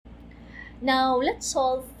Now, let's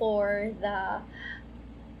solve for the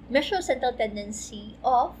measural central tendency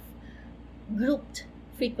of grouped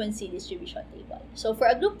frequency distribution table. So for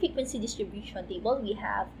a group frequency distribution table, we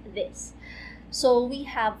have this. So we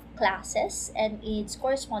have classes and its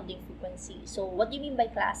corresponding frequency. So what do you mean by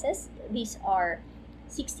classes? These are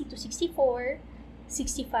 60 to 64,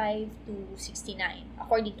 65 to 69,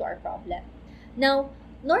 according to our problem. Now,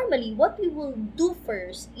 normally, what we will do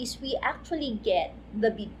first is we actually get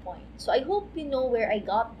the midpoint. So I hope you know where I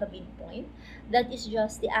got the midpoint. That is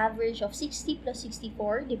just the average of 60 plus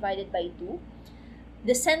 64 divided by 2.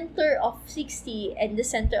 The center of 60 and the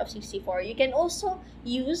center of 64. You can also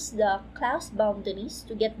use the class boundaries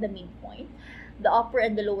to get the midpoint, the upper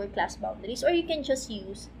and the lower class boundaries, or you can just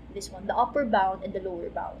use this one, the upper bound and the lower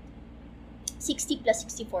bound. 60 plus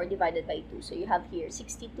 64 divided by 2. So you have here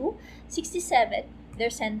 62, 67, their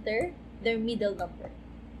center, their middle number.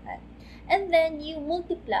 Okay. And then you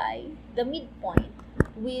multiply the midpoint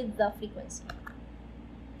with the frequency.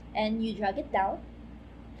 And you drag it down.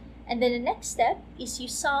 And then the next step is you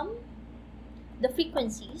sum the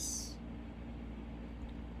frequencies.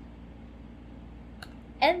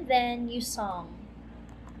 And then you sum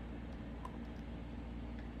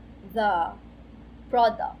the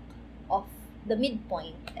product of the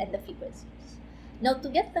midpoint and the frequencies. Now, to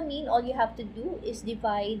get the mean, all you have to do is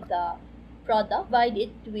divide the product, divide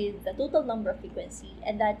it with the total number of frequency,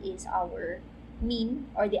 and that is our mean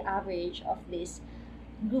or the average of this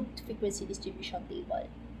grouped frequency distribution table.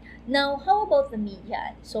 Now, how about the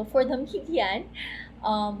median? So for the median,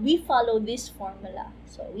 we follow this formula.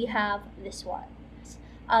 So we have this one.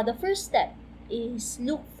 The first step is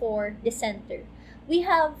look for the center. We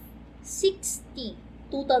have 60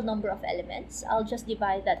 total number of elements. I'll just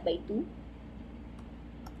divide that by 2.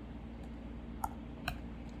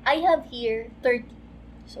 I have here 30.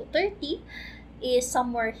 So 30 is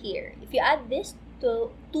somewhere here. If you add this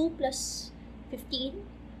to 2 plus 15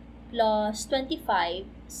 plus 25,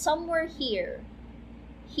 somewhere here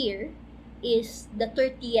is the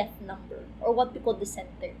 30th number, or what we call the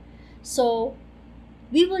center. So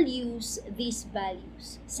we will use these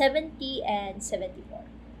values, 70 and 74.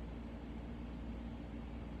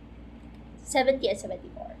 70 and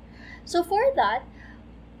 74. So for that,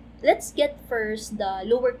 let's get first the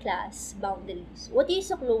lower class boundaries. What is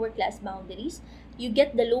the lower class boundaries? You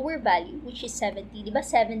get the lower value, which is 70. Diba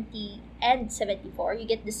 70 and 74, you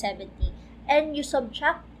get the 70. And you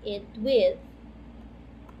subtract it with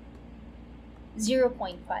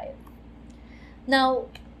 0.5. Now,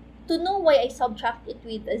 to know why I subtract it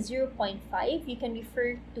with a 0.5, you can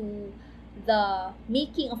refer to the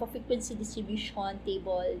making of a frequency distribution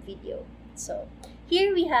table video. So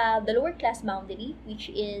here we have the lower class boundary, which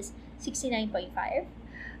is 69.5.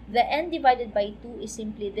 The n divided by 2 is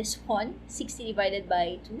simply this one, 60 divided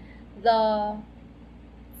by 2. The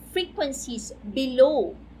frequencies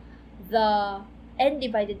below the n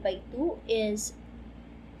divided by 2 is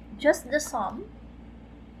just the sum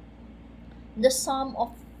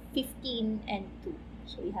of 15 and 2.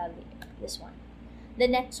 So we have this one. The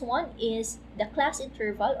next one is the class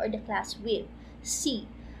interval or the class width, C.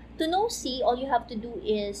 To know C, all you have to do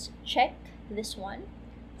is check this one.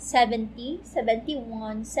 70,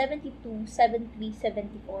 71, 72, 73,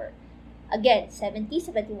 74. Again, 70,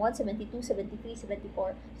 71, 72, 73,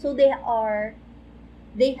 74. So they have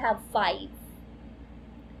 5.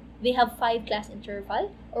 They have 5 class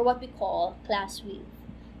interval, or what we call class width.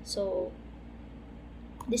 So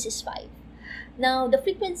this is 5. Now, the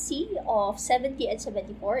frequency of 70 and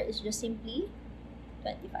 74 is just simply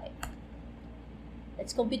 25.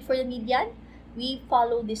 Let's compute for the median. We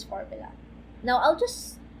follow this formula. Now, I'll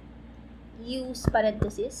just use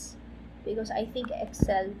parentheses because I think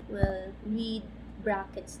Excel will read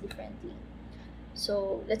brackets differently.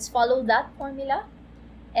 So, let's follow that formula.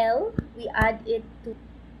 L, we add it to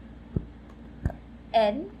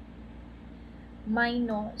N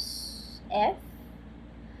minus F,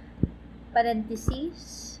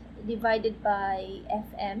 parentheses, divided by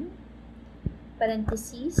Fm,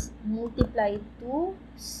 parentheses, multiplied to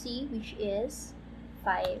C, which is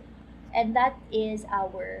 5. And that is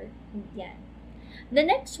our median. The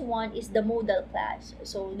next one is the modal class.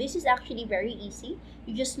 So this is actually very easy.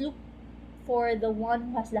 You just look for the one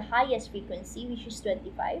who has the highest frequency, which is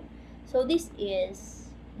 25. So this is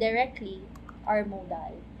directly our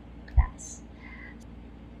modal class.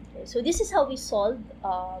 Okay, so this is how we solve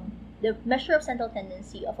the measure of central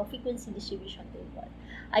tendency of a frequency distribution table.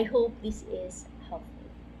 I hope this is